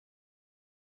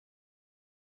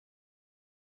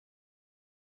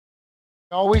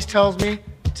He always tells me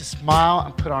to smile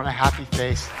and put on a happy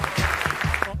face.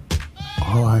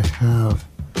 All I have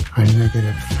are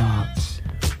negative thoughts.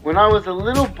 When I was a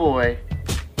little boy,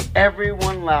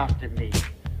 everyone laughed at me.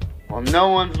 Well, no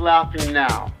one's laughing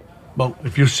now. Well,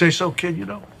 if you say so, kid,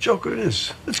 Joker it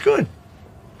is. It's good.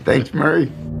 Thanks, Murray.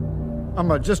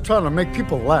 I'm just trying to make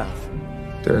people laugh.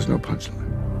 There's no punchline.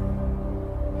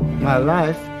 My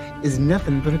life is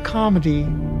nothing but a comedy.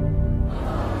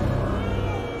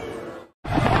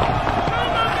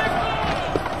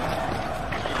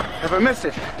 Have I missed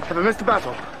it? Have I missed the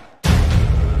battle?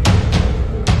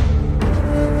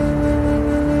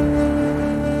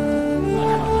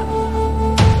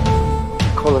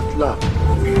 Call it love.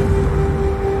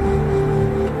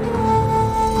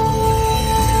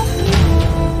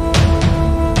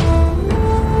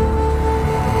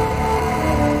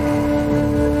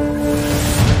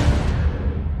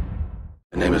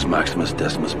 My name is Maximus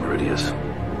Decimus Meridius,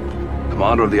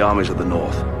 commander of the armies of the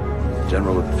North,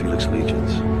 general of the Felix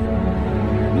Legions,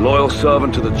 loyal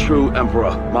servant to the true Emperor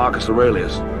Marcus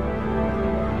Aurelius,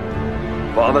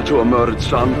 father to a murdered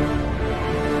son,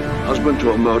 husband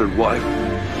to a murdered wife,